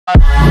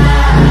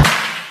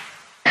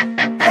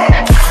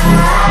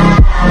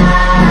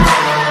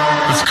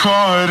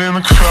caught in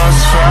the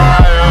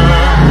crossfire.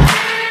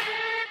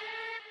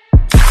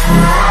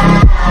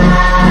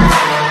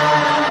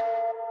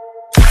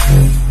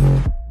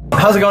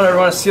 How's it going,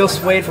 everyone? It's Seal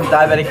Suede from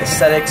Diabetic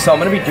Aesthetics. So I'm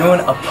going to be doing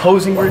a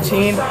posing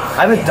routine.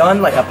 I haven't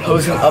done like a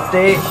posing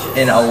update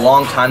in a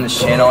long time on this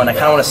channel, and I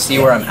kind of want to see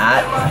where I'm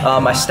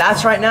at. My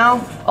stats right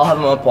now, I'll have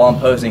them up while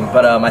I'm posing,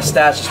 but my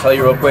stats, just tell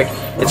you real quick,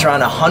 it's around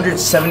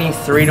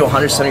 173 to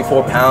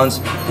 174 pounds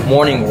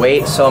morning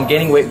weight. So I'm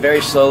gaining weight very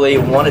slowly,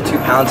 1 to 2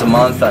 pounds a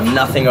month,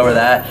 nothing over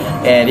that.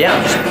 And yeah,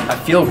 I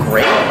feel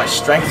great. My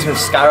strength has been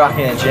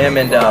skyrocketing in the gym,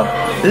 and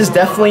this is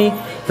definitely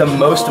the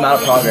most amount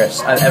of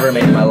progress I've ever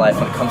made in my life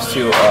when it comes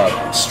to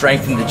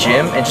strength in the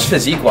gym and just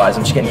physique wise.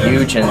 I'm just getting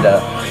huge, and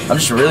I'm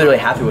just really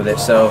happy with it.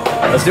 So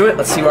let's do it.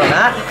 Let's see where I'm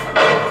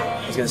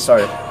at. Let's get it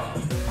started.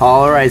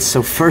 Alright,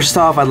 so first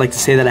off, I'd like to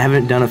say that I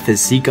haven't done a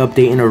physique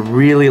update in a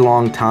really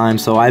long time,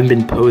 so I haven't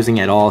been posing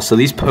at all. So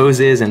these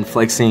poses and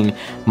flexing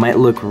might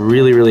look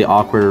really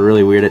awkward or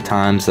really weird at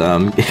times.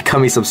 Cut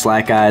me some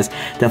slack, guys.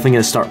 Definitely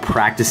going to start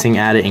practicing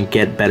at it and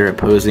get better at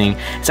posing.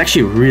 It's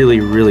actually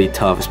really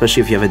tough,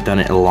 especially if you haven't done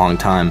it in a long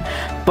time.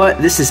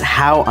 But this is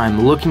how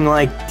I'm looking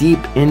like deep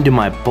into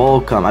my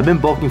bulk. I've been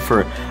bulking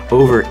for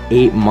over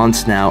 8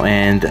 months now,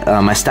 and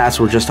my stats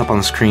were just up on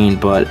the screen.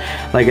 But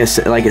like I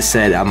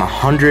said, I'm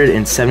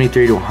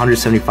 173 to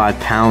 175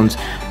 pounds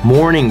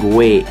morning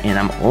weight, and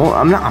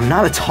I'm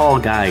not a tall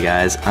guy,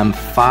 guys. I'm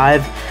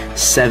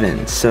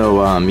 5'7",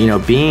 so you know,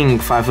 being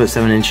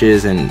 5'7"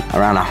 inches and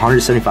around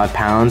 175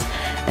 pounds,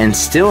 and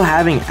still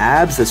having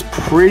abs, that's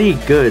pretty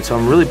good. So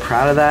I'm really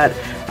proud of that.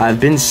 I've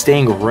been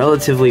staying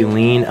relatively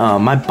lean.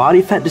 My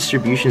body fat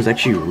distribution is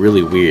actually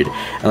really weird.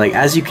 Like,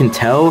 as you can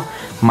tell,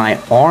 my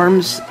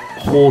arms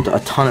hold a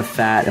ton of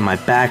fat, and my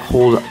back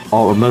hold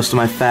most of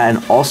my fat,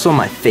 and also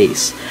my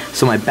face.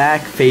 So my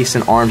back, face,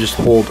 and arms just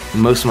hold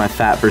most of my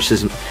fat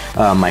versus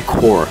my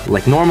core.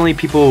 Like, normally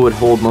people would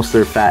hold most of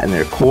their fat in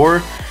their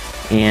core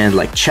and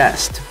like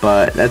chest,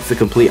 but that's the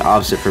complete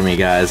opposite for me,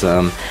 guys.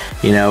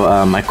 You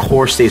know, my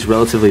core stays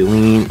relatively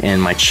lean,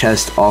 and my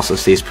chest also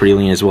stays pretty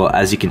lean as well.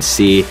 As you can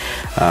see,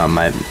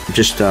 my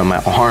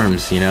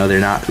arms, you know,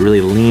 they're not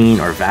really lean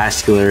or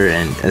vascular,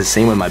 and the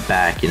same with my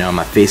back. You know,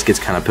 my face gets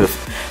kind of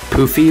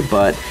poofy,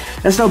 but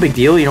that's no big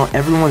deal. You know,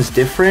 everyone's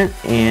different,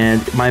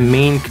 and my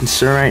main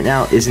concern right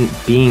now isn't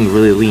being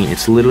really lean.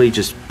 It's literally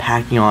just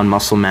packing on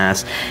muscle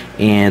mass.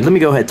 And let me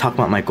go ahead and talk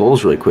about my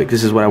goals really quick.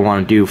 This is what I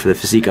want to do for the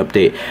physique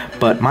update.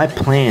 But my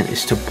plan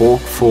is to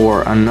bulk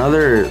for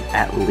another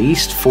at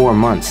least 4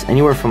 months,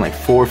 anywhere from like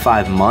 4 or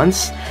 5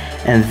 months,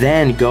 and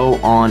then go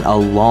on a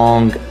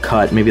long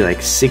cut, maybe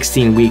like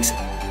 16 weeks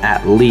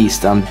at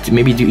least.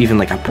 Maybe do even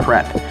like a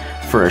prep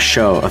for a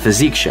show, a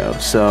physique show.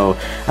 So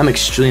I'm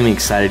extremely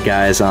excited,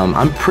 guys.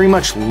 I'm pretty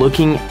much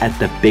looking at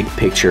the big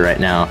picture right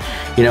now.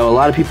 You know, a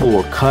lot of people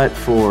will cut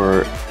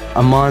for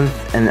a month,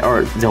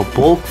 or they'll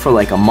bulk for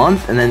like a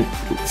month and then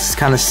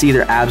kind of see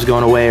their abs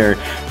going away, or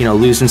you know,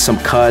 losing some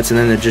cuts, and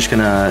then they're just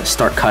gonna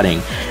start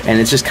cutting, and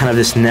it's just kind of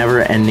this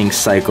never-ending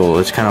cycle.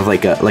 It's kind of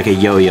like a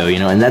yo-yo, you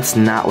know, and that's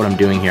not what I'm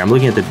doing here. I'm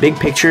looking at the big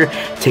picture,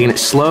 taking it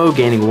slow,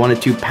 gaining 1 to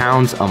 2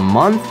 pounds a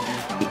month,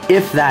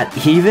 if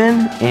that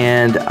even,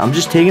 and I'm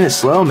just taking it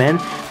slow,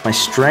 man. My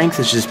strength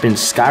has just been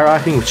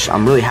skyrocketing, which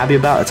I'm really happy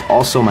about. It's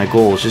also my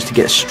goal, is just to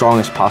get as strong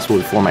as possible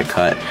before my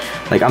cut.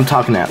 Like, I'm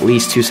talking at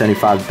least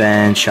 275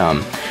 bench,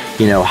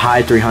 you know,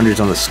 high 300s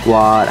on the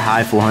squat,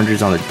 high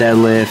 400s on the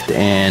deadlift,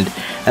 and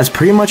that's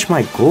pretty much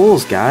my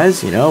goals,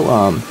 guys. You know,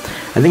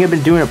 I think I've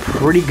been doing a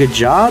pretty good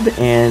job,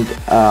 and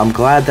I'm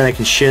glad that I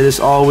can share this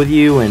all with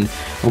you, and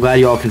I'm glad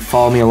you all can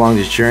follow me along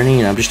this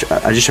journey, and I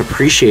just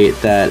appreciate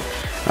that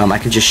I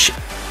can just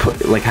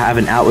have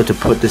an outlet to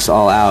put this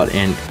all out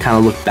and kind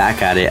of look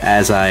back at it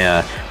as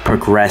I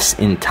progress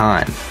in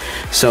time.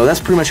 So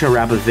that's pretty much gonna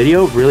wrap up the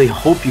video. Really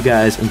hope you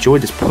guys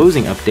enjoyed this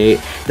posing update.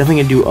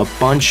 Definitely gonna do a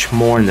bunch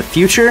more in the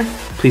future.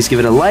 Please give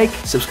it a like,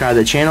 subscribe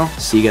to the channel.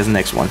 See you guys in the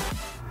next one.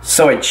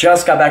 So I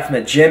just got back from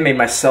the gym, made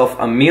myself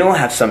a meal,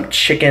 have some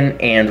chicken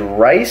and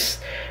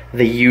rice,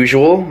 the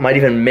usual. Might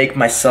even make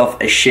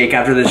myself a shake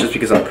after this, just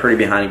because I'm pretty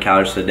behind in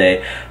calories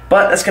today.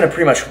 But that's gonna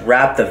pretty much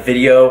wrap the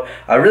video.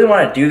 I really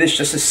wanna do this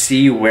just to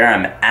see where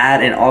I'm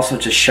at, and also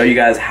to show you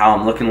guys how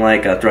I'm looking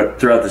like throughout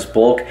this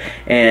bulk.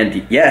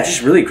 And yeah, it's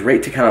just really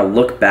great to kind of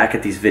look back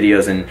at these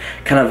videos and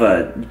kind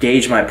of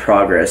gauge my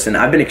progress. And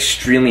I've been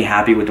extremely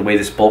happy with the way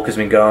this bulk has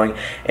been going,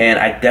 and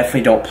I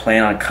definitely don't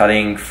plan on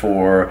cutting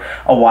for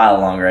a while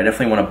longer. I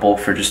definitely wanna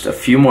bulk for just a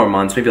few more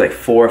months, maybe like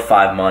 4 or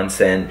 5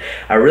 months, and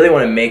I really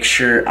wanna make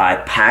sure I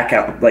pack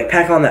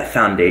on that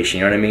foundation,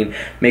 you know what I mean?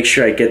 Make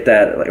sure I get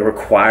that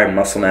required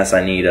muscle mass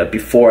I need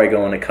before I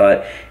go on a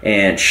cut,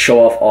 and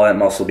show off all that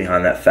muscle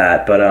behind that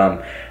fat.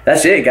 But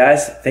that's it,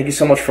 guys. Thank you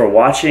so much for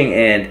watching,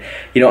 and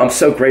you know, I'm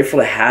so grateful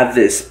to have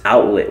this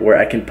outlet where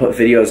I can put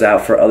videos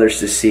out for others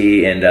to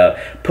see, and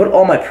put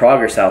all my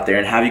progress out there,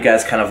 and have you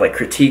guys kind of like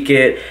critique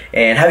it,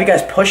 and have you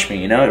guys push me.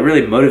 You know, it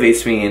really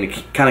motivates me, and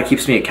it kind of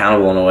keeps me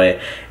accountable in a way,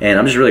 and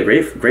I'm just really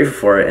grateful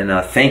for it.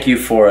 And thank you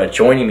for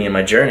joining me in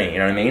my journey, you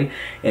know what I mean,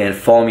 and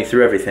following me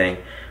through everything.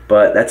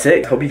 But that's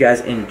it. Hope you guys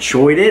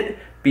enjoyed it.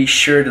 Be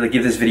sure to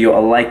give this video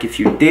a like if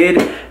you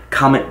did.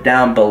 Comment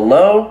down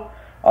below.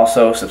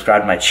 Also,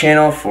 subscribe to my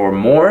channel for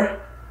more.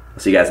 I'll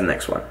see you guys in the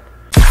next one.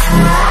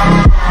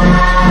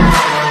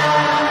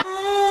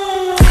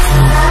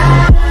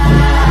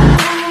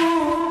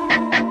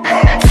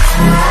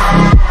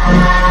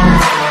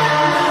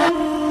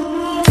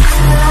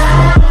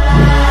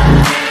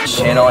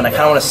 Channel, and I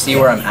kind of want to see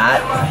where I'm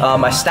at.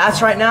 My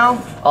stats right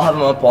now, I'll have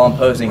them up while I'm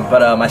posing,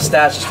 but my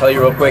stats, just tell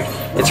you real quick,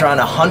 it's around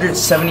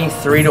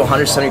 173 to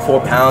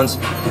 174 pounds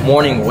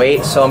morning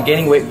weight, so I'm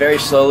gaining weight very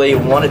slowly,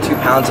 1 to 2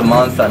 pounds a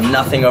month,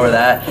 nothing over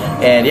that,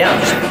 and yeah,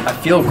 I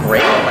feel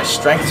great. My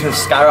strength has been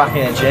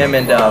skyrocketing in the gym,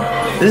 and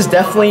this is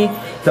definitely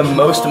the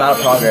most amount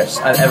of progress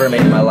I've ever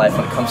made in my life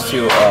when it comes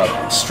to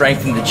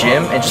strength in the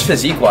gym and just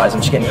physique-wise.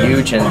 I'm just getting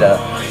huge, and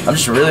I'm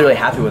just really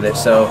happy with it,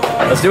 so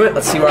let's do it.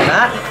 Let's see where I'm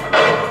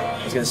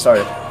at. Let's get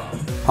started.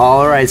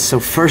 Alright, so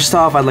first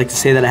off, I'd like to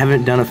say that I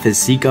haven't done a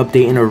physique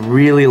update in a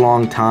really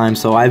long time,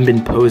 so I haven't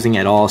been posing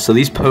at all. So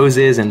these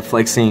poses and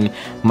flexing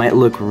might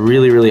look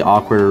really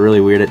awkward or really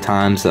weird at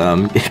times.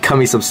 Cut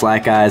me some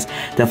slack, guys.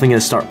 Definitely going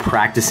to start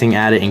practicing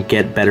at it and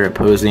get better at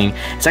posing.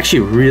 It's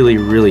actually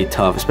really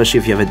tough, especially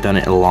if you haven't done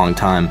it in a long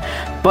time.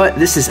 But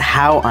this is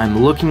how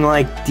I'm looking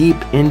like deep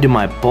into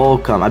my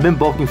bulk. I've been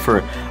bulking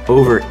for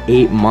over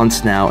 8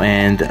 months now,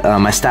 and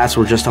my stats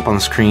were just up on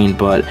the screen.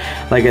 But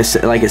like I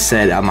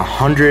said, I'm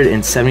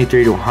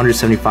 173 to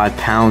 175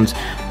 pounds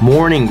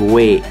morning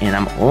weight, and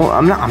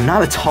I'm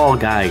not a tall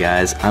guy,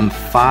 guys. I'm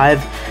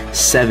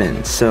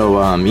 5'7",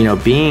 so you know,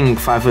 being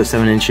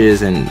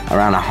 5'7" and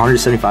around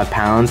 175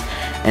 pounds,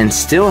 and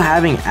still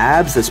having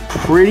abs, that's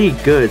pretty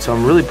good. So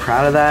I'm really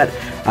proud of that.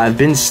 I've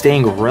been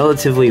staying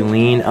relatively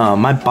lean.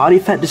 My body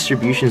fat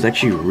distribution is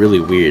actually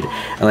really weird.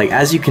 Like,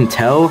 as you can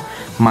tell,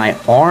 my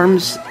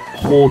arms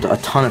hold a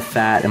ton of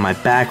fat, and my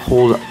back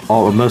hold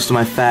most of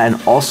my fat,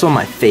 and also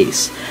my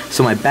face.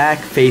 So my back,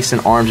 face,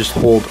 and arms just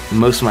hold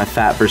most of my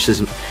fat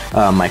versus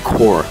my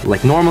core.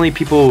 Like, normally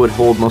people would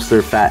hold most of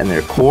their fat in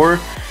their core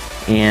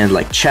and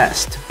like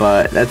chest,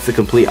 but that's the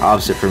complete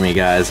opposite for me,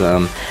 guys.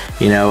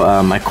 You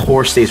know, my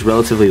core stays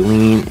relatively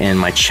lean, and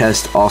my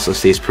chest also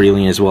stays pretty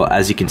lean as well.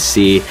 As you can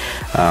see,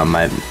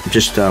 my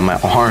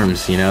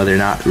arms, you know, they're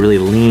not really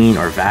lean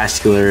or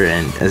vascular,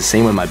 and the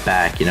same with my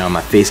back. You know,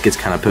 my face gets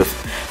kind of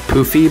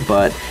poofy,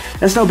 but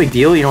that's no big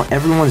deal. You know,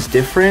 everyone's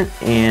different,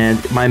 and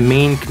my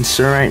main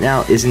concern right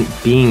now isn't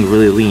being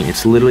really lean.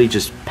 It's literally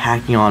just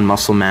packing on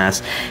muscle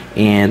mass.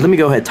 And let me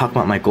go ahead and talk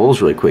about my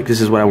goals really quick.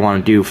 This is what I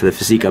want to do for the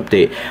physique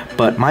update,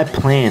 but my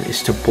plan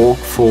is to bulk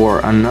for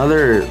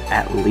another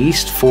at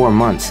least 4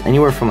 months,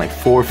 anywhere from like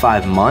 4 or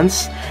 5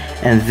 months,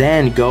 and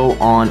then go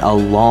on a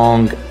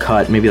long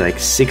cut, maybe like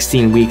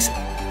 16 weeks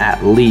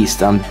at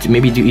least,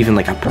 maybe do even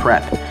like a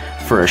prep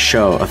for a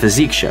show, a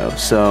physique show.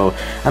 So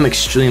I'm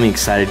extremely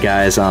excited,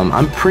 guys.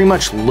 I'm pretty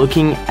much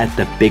looking at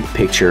the big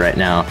picture right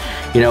now.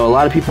 You know, a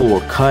lot of people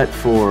will cut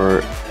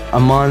for a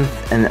month,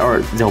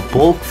 or they'll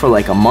bulk for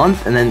like a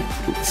month and then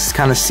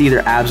kind of see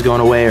their abs going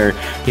away, or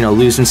you know,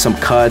 losing some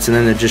cuts, and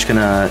then they're just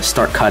gonna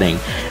start cutting,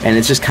 and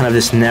it's just kind of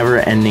this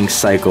never-ending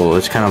cycle.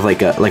 It's kind of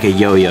like a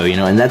yo-yo, you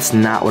know, and that's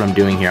not what I'm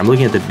doing here. I'm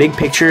looking at the big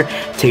picture,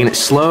 taking it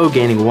slow,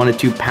 gaining 1 to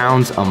 2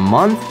 pounds a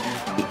month,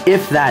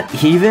 if that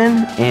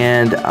even,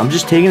 and I'm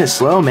just taking it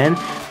slow, man.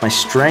 My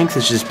strength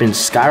has just been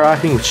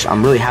skyrocketing, which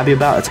I'm really happy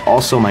about. It's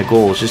also my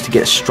goal, is just to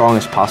get as strong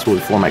as possible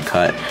before my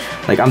cut.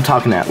 Like, I'm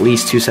talking at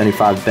least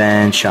 275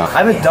 bench. I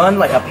haven't done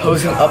like a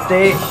posing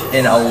update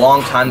in a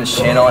long time this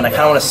channel, and I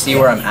kind of want to see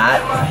where I'm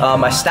at.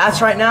 My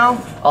stats right now,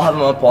 I'll have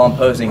them up while I'm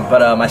posing,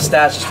 but my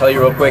stats, just tell you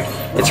real quick,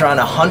 it's around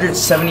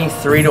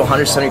 173 to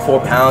 174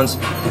 pounds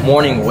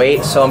morning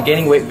weight, so I'm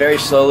gaining weight very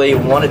slowly,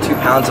 1 to 2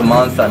 pounds a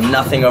month,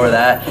 nothing over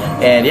that,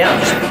 and yeah,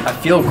 I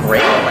feel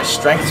great. My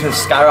strength has been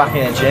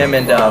skyrocketing in the gym,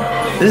 and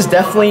this is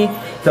definitely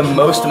the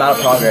most amount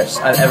of progress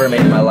I've ever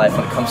made in my life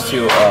when it comes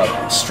to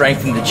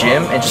strength in the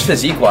gym and just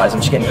physique-wise. I'm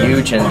just getting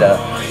huge, and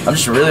I'm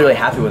just really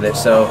happy with it.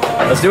 So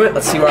let's do it.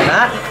 Let's see where I'm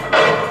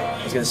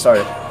at. Let's get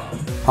started.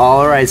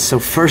 Alright, so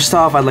first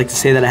off, I'd like to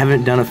say that I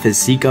haven't done a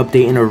physique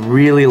update in a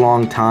really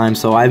long time,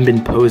 so I haven't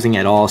been posing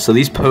at all. So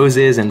these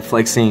poses and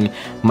flexing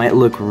might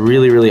look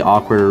really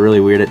awkward or really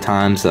weird at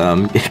times.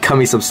 Cut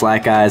me some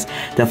slack, guys.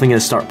 Definitely going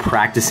to start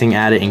practicing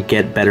at it and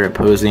get better at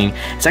posing.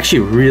 It's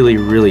actually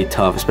really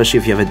tough, especially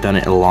if you haven't done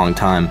it in a long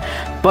time.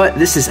 But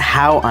this is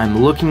how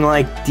I'm looking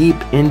like deep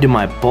into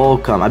my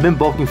bulk. I've been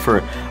bulking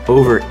for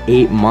over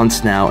 8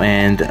 months now,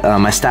 and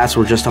my stats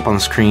were just up on the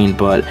screen.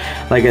 But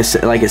like I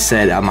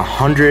said, I'm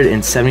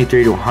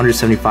 173 to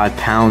 175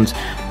 pounds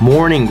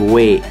morning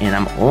weight, and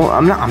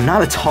I'm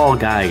not a tall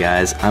guy,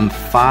 guys. I'm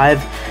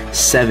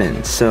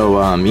 5'7",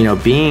 so you know,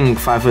 being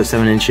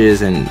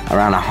 5'7" and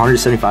around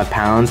 175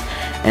 pounds,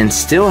 and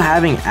still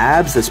having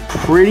abs, that's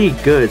pretty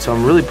good. So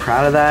I'm really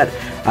proud of that.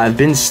 I've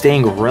been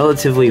staying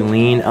relatively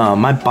lean.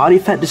 My body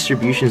fat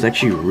distribution is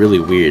actually really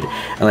weird.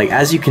 Like,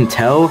 as you can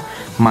tell,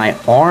 my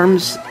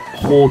arms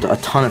hold a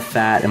ton of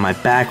fat, and my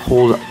back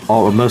hold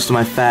most of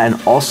my fat,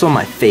 and also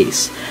my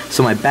face.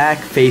 So my back,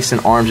 face,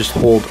 and arms just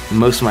hold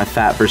most of my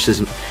fat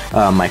versus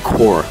my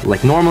core.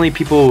 Like normally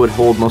people would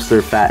hold most of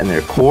their fat in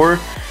their core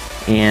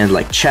and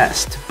like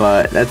chest,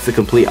 but that's the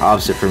complete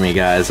opposite for me,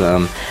 guys.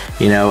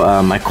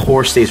 My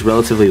core stays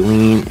relatively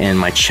lean, and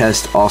my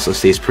chest also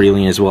stays pretty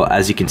lean as well.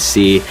 As you can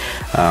see,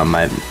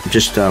 my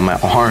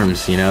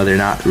arms, they're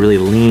not really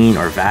lean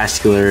or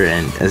vascular,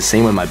 and the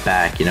same with my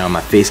back.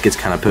 My face gets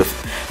kind of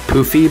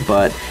poofy,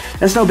 but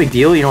that's no big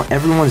deal.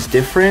 Everyone's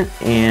different,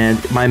 and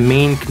my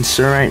main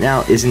concern right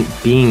now isn't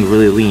being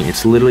really lean.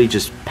 It's literally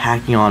just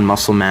packing on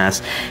muscle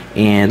mass.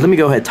 And let me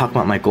go ahead and talk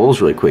about my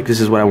goals really quick. This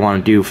is what I want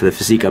to do for the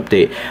physique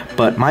update,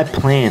 but my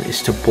plan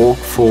is to bulk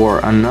for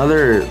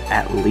another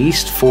at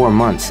least 4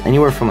 months,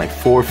 anywhere from like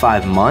 4 or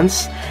 5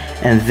 months,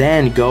 and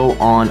then go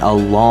on a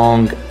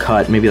long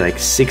cut, maybe like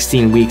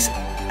 16 weeks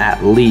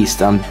at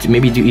least,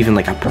 maybe do even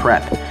like a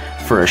prep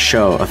for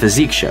a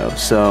physique show.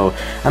 So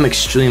I'm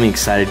extremely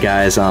excited,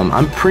 guys.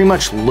 I'm pretty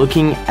much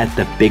looking at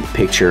the big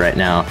picture right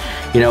now.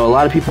 A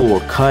lot of people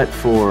will cut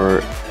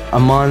for a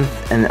month,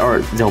 or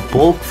they'll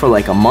bulk for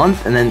like a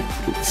month and then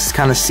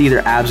kind of see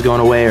their abs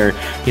going away,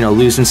 or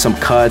losing some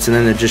cuts, and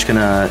then they're just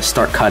gonna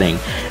start cutting,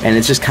 and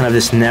it's just kind of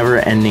this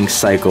never-ending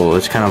cycle.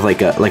 It's kind of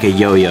like a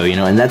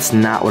yo-yo, and that's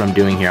not what I'm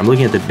doing here. I'm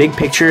looking at the big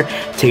picture,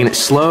 taking it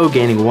slow,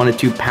 gaining 1 to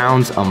 2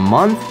 pounds a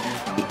month,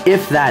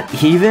 if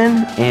that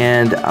even,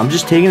 and I'm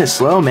just taking it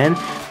slow, man.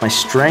 My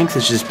strength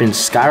has just been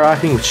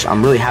skyrocketing, which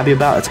I'm really happy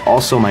about. It's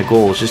also my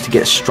goal, is just to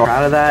get strong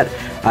out of that.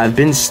 I've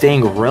been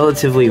staying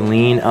relatively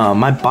lean.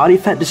 My body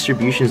fat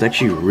distribution is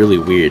actually really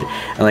weird.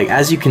 Like,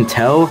 as you can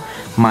tell,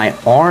 my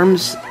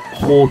arms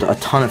hold a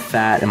ton of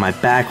fat, and my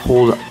back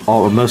hold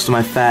most of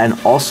my fat,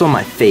 and also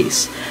my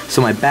face.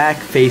 So my back,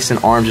 face,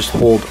 and arms just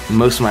hold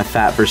most of my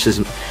fat versus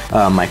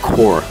my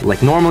core.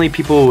 Like normally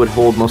people would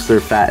hold most of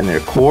their fat in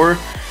their core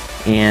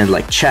and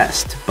like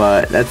chest,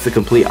 but that's the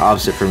complete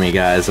opposite for me,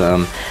 guys.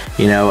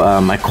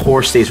 My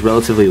core stays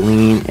relatively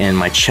lean, and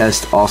my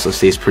chest also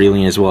stays pretty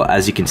lean as well.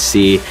 As you can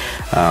see,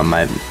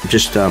 my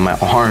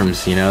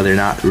arms, they're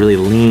not really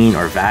lean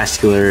or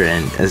vascular,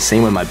 and the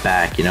same with my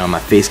back. My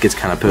face gets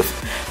kind of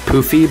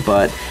poofy,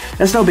 but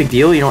that's no big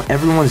deal.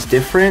 Everyone's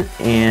different,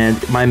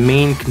 and my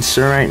main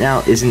concern right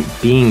now isn't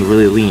being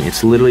really lean.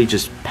 It's literally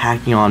just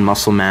packing on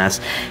muscle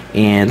mass.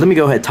 And let me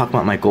go ahead and talk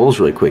about my goals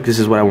really quick. This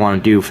is what I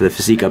want to do for the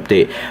physique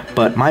update,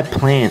 but my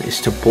plan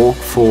is to bulk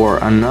for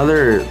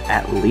another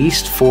at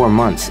least 4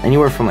 months,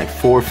 anywhere from like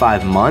 4 or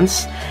 5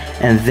 months,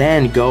 and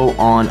then go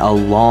on a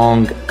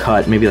long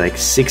cut, maybe like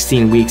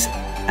 16 weeks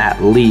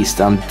at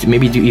least,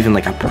 maybe do even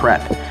like a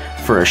prep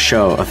for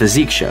a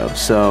physique show.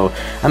 So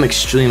I'm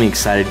extremely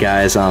excited,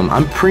 guys.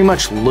 I'm pretty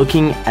much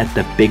looking at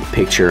the big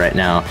picture right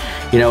now.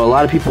 A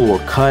lot of people will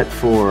cut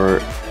for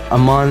a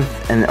month,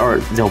 or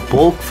they'll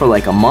bulk for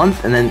like a month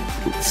and then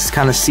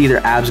kind of see their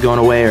abs going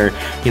away, or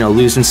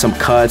losing some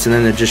cuts, and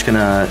then they're just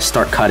gonna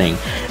start cutting,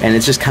 and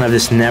it's just kind of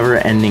this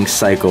never-ending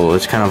cycle.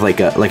 It's kind of like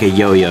a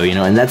yo-yo,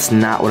 and that's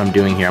not what I'm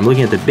doing here. I'm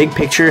looking at the big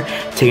picture,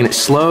 taking it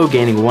slow,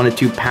 gaining 1 to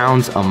 2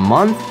 pounds a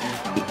month,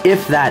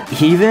 if that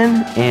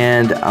even,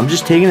 and I'm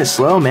just taking it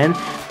slow, man.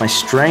 My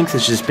strength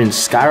has just been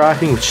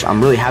skyrocketing, which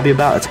I'm really happy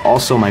about. It's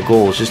also my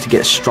goal, is just to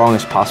get as strong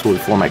as possible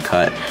before my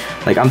cut.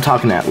 Like, I'm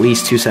talking at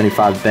least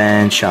 275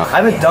 bench. I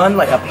haven't done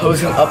like a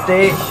posing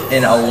update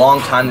in a long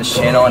time this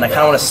channel, and I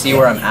kind of want to see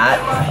where I'm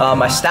at.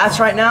 My stats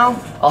right now,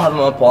 I'll have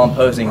them up while I'm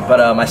posing,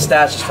 but my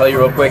stats, just tell you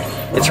real quick,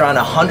 it's around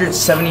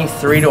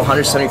 173 to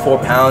 174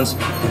 pounds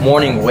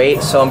morning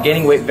weight. So I'm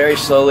gaining weight very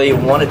slowly,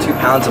 1 to 2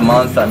 pounds a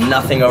month,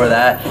 nothing over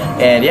that.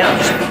 And yeah,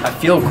 I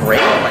feel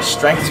great. My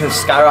strength has been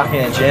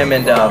skyrocketing in the gym,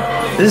 and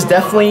this is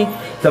definitely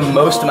the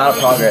most amount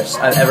of progress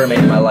I've ever made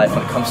in my life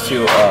when it comes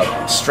to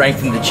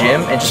strength in the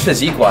gym, and just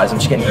physique wise. I'm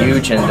just getting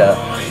huge, and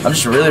I'm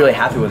just really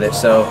happy with it.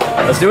 So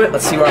let's do it.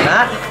 Let's see where I'm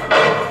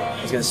at.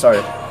 Let's get it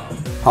started.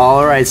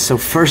 Alright, so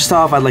first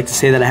off, I'd like to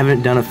say that I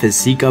haven't done a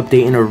physique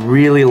update in a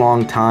really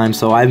long time,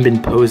 so I haven't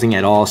been posing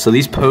at all. So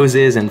these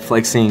poses and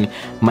flexing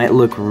might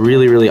look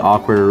really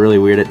awkward or really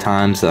weird at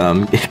times.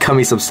 Cut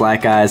me some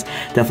slack, guys.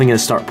 Definitely going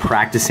to start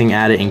practicing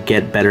at it and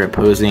get better at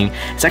posing.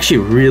 It's actually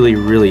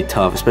really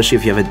tough, especially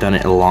if you haven't done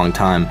it in a long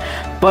time.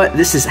 But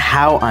this is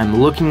how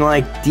I'm looking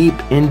like deep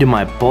into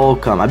my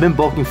bulk. I've been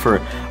bulking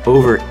for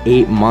over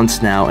 8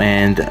 months now,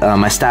 and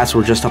my stats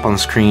were just up on the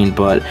screen.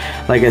 But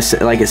like I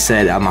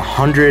said, I'm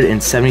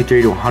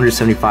 173 to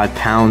 175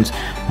 pounds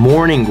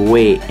morning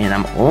weight, and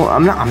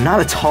I'm not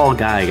a tall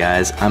guy,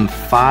 guys. I'm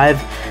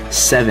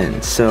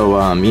 5'7",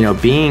 so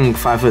being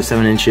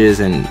 5'7"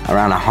 and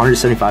around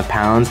 175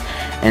 pounds,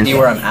 and see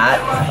where I'm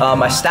at.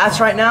 My stats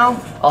right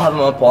now, I'll have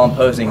them up while I'm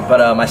posing,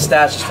 but my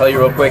stats, just tell you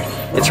real quick,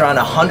 it's around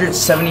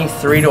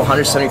 173 to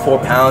 174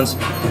 pounds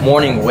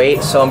morning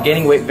weight. So I'm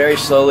gaining weight very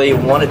slowly,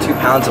 1 to 2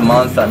 pounds a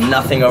month,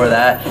 nothing over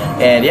that.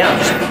 And yeah,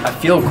 I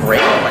feel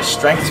great. My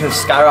strength has been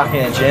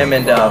skyrocketing in the gym,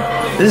 and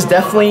this is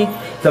definitely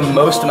the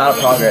most amount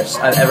of progress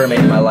I've ever made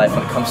in my life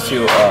when it comes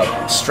to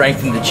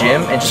strength in the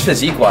gym, and just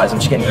physique wise. I'm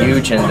just getting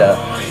huge, and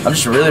I'm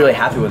just really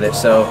happy with it.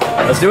 So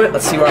let's do it.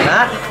 Let's see where I'm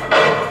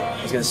at.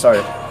 Let's get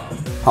started.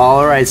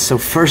 Alright, so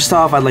first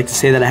off, I'd like to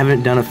say that I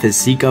haven't done a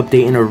physique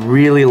update in a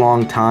really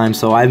long time,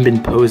 so I haven't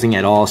been posing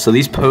at all. So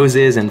these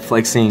poses and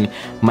flexing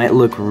might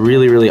look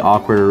really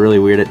awkward or really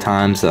weird at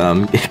times.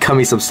 Cut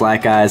me some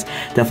slack, guys.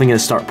 Definitely going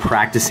to start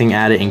practicing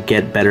at it and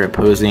get better at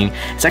posing.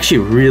 It's actually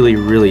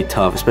really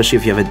tough, especially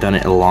if you haven't done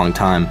it in a long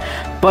time.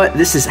 But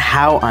this is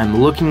how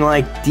I'm looking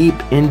like deep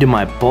into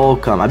my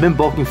bulk. I've been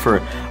bulking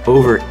for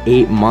over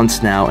 8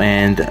 months now,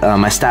 and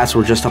my stats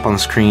were just up on the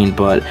screen.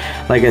 But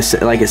like I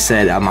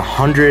said, I'm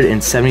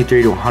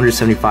 173 to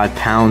 175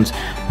 pounds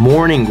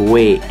morning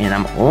weight, and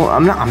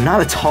I'm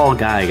not a tall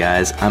guy,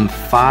 guys. I'm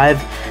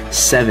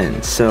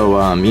 5'7",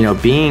 so you know,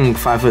 being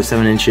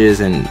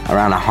 5'7" and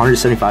around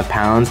 175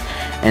 pounds,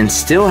 and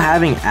still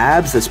having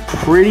abs, that's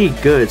pretty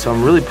good. So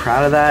I'm really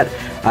proud of that.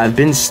 I've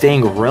been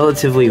staying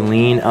relatively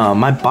lean.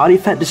 My body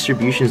fat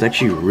distribution is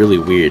actually really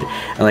weird.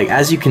 Like,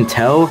 as you can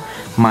tell,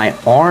 my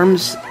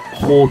arms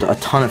hold a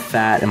ton of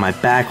fat, and my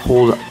back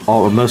hold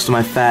most of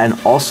my fat, and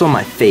also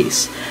my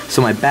face.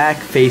 So my back,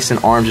 face, and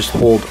arm just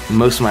hold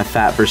most of my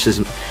fat versus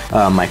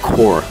my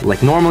core.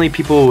 Like, normally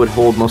people would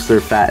hold most of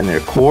their fat in their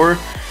core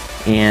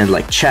and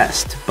like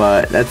chest,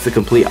 but that's the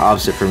complete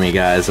opposite for me,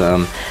 guys.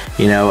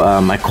 You know,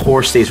 my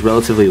core stays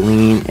relatively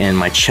lean, and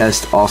my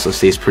chest also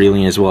stays pretty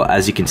lean as well.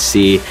 As you can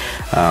see,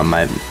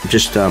 my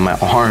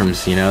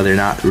arms, you know, they're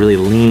not really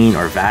lean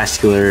or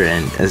vascular,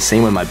 and the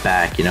same with my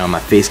back. You know,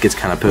 my face gets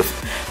kind of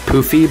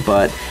poofy,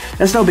 but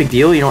that's no big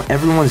deal. You know,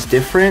 everyone's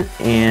different,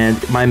 and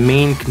my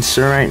main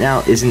concern right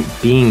now isn't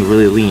being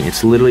really lean.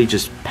 It's literally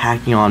just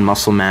packing on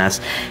muscle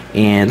mass.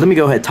 And let me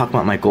go ahead and talk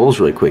about my goals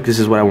really quick. This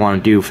is what I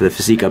want to do for the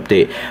physique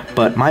update,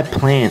 but my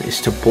plan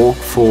is to bulk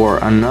for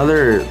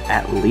another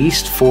at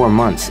least 4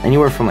 months,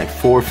 anywhere from like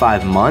 4 or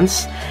 5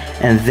 months,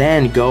 and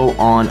then go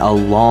on a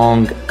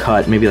long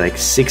cut, maybe like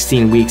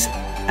 16 weeks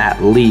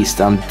at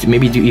least.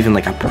 Maybe do even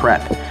like a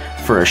prep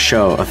for a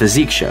show, a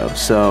physique show.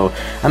 So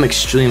I'm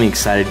extremely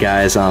excited,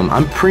 guys.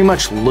 I'm pretty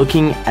much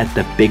looking at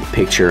the big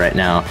picture right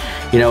now.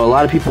 You know, a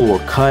lot of people will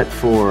cut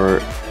for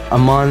a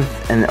month,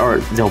 or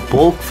they'll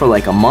bulk for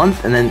like a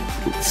month and then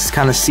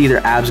kind of see their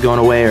abs going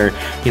away, or,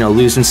 you know,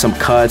 losing some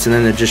cuts, and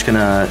then they're just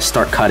gonna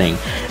start cutting,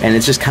 and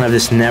it's just kind of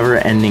this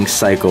never-ending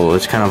cycle.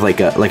 It's kind of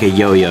like a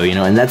yo-yo, you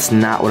know, and that's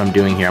not what I'm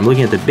doing here. I'm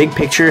looking at the big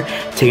picture,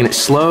 taking it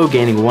slow,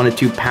 gaining 1 to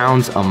 2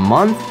 pounds a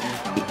month,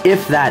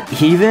 if that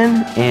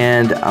even,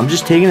 and I'm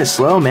just taking it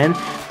slow, man.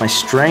 My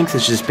strength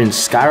has just been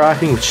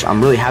skyrocketing, which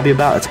I'm really happy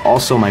about. It's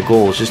also my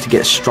goal, is just to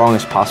get as strong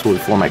as possible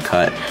before my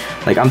cut.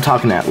 Like, I'm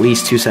talking at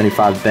least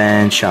 275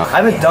 bench. I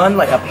haven't done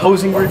like a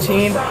posing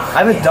routine.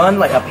 I haven't done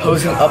like a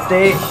posing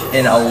update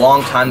in a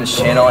long time this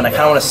channel, and I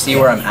kind of want to see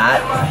where I'm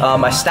at.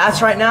 My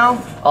stats right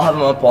now, I'll have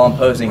them up while I'm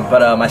posing,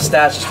 but my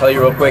stats, just tell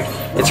you real quick,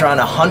 it's around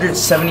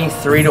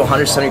 173 to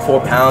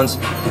 174 pounds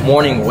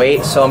morning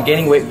weight. So I'm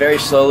gaining weight very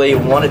slowly,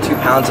 1 to 2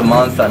 pounds a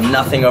month,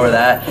 nothing over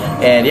that.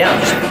 And yeah,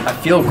 I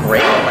feel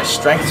great. My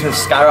strength has been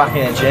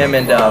skyrocketing in the gym,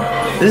 and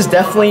this is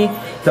definitely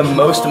the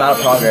most amount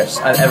of progress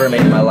I've ever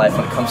made in my life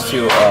when it comes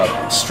to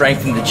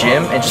strength in the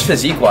gym, and just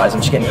physique-wise. I'm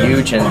just getting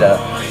huge, and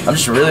I'm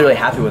just really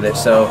happy with it.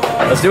 So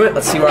let's do it.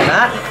 Let's see where I'm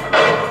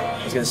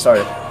at. Let's get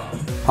started.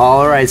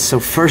 Alright, so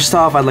first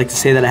off, I'd like to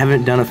say that I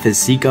haven't done a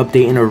physique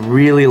update in a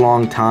really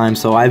long time,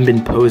 so I haven't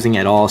been posing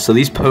at all. So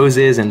these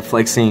poses and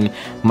flexing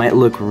might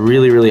look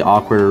really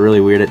awkward or really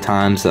weird at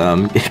times.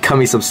 Cut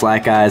me some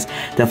slack, guys.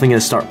 Definitely going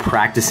to start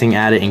practicing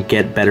at it and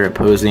get better at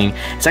posing.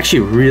 It's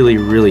actually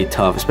really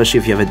tough, especially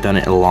if you haven't done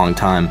it in a long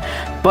time.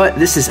 But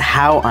this is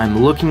how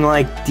I'm looking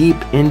like deep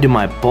into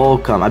my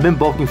bulk. I've been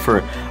bulking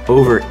for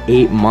over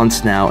 8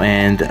 months now,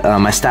 and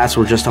my stats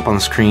were just up on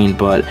the screen.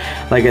 But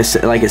like I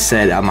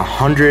said, I'm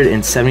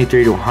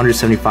 173 to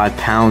 175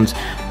 pounds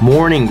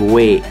morning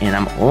weight, and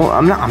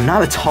I'm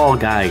not a tall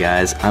guy,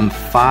 guys. I'm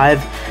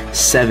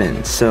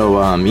 5'7",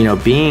 so you know,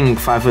 being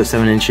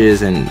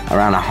 5'7" and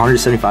around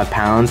 175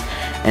 pounds,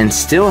 and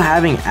still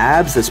having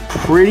abs, that's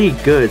pretty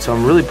good. So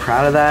I'm really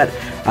proud of that.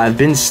 I've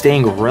been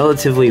staying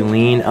relatively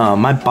lean.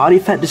 My body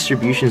fat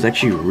distribution is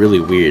actually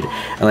really weird.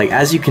 Like,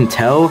 as you can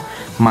tell,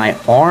 my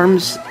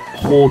arms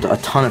hold a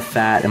ton of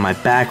fat, and my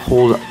back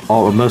hold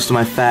most of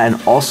my fat,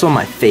 and also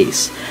my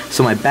face.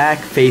 So my back,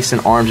 face,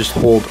 and arm just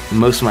hold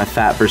most of my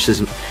fat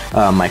versus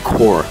my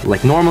core.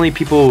 Like, normally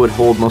people would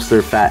hold most of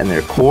their fat in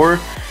their core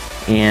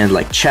and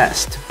like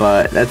chest,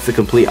 but that's the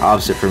complete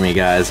opposite for me,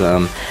 guys.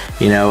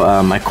 You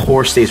know, my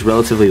core stays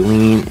relatively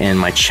lean, and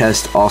my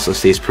chest also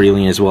stays pretty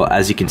lean as well.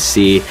 As you can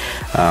see,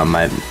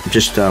 my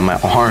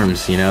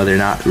arms, you know, they're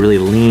not really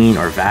lean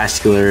or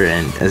vascular,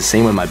 and the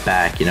same with my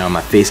back. You know,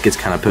 my face gets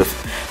kind of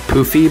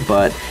poofy,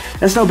 but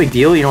that's no big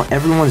deal. You know,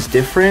 everyone's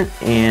different,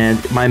 and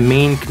my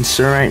main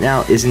concern right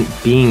now isn't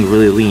being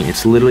really lean.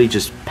 It's literally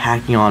just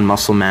packing on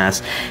muscle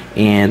mass.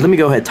 And let me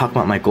go ahead and talk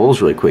about my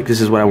goals really quick.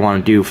 This is what I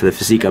want to do for the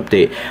physique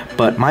update,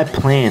 but my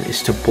plan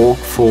is to bulk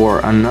for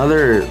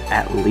another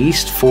at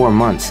least 4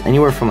 months,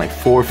 anywhere from like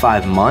 4 or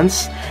 5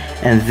 months,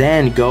 and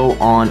then go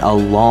on a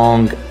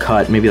long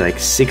cut, maybe like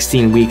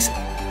 16 weeks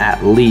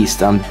at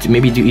least.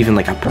 Maybe do even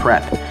like a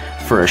prep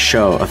for a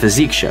show, a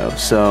physique show.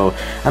 So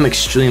I'm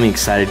extremely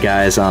excited,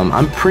 guys.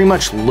 I'm pretty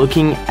much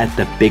looking at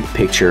the big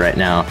picture right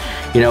now.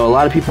 You know, a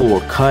lot of people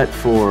will cut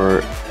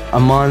for a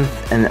month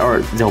or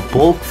they'll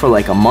bulk for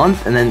like a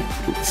month and then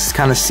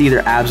kind of see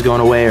their abs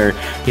going away, or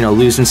you know,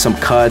 losing some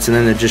cuts, and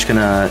then they're just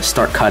gonna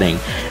start cutting,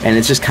 and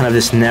it's just kind of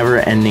this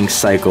never-ending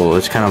cycle.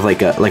 It's kind of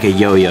like a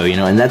yo-yo, you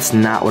know, and that's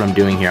not what I'm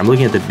doing here. I'm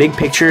looking at the big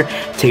picture,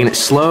 taking it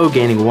slow,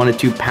 gaining 1 to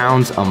 2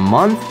 pounds a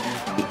month,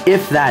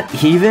 if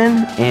that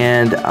even,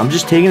 and I'm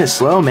just taking it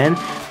slow, man.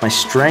 My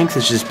strength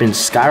has just been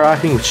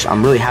skyrocketing, which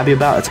I'm really happy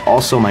about. It's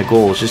also my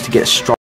goal, is just to get strong.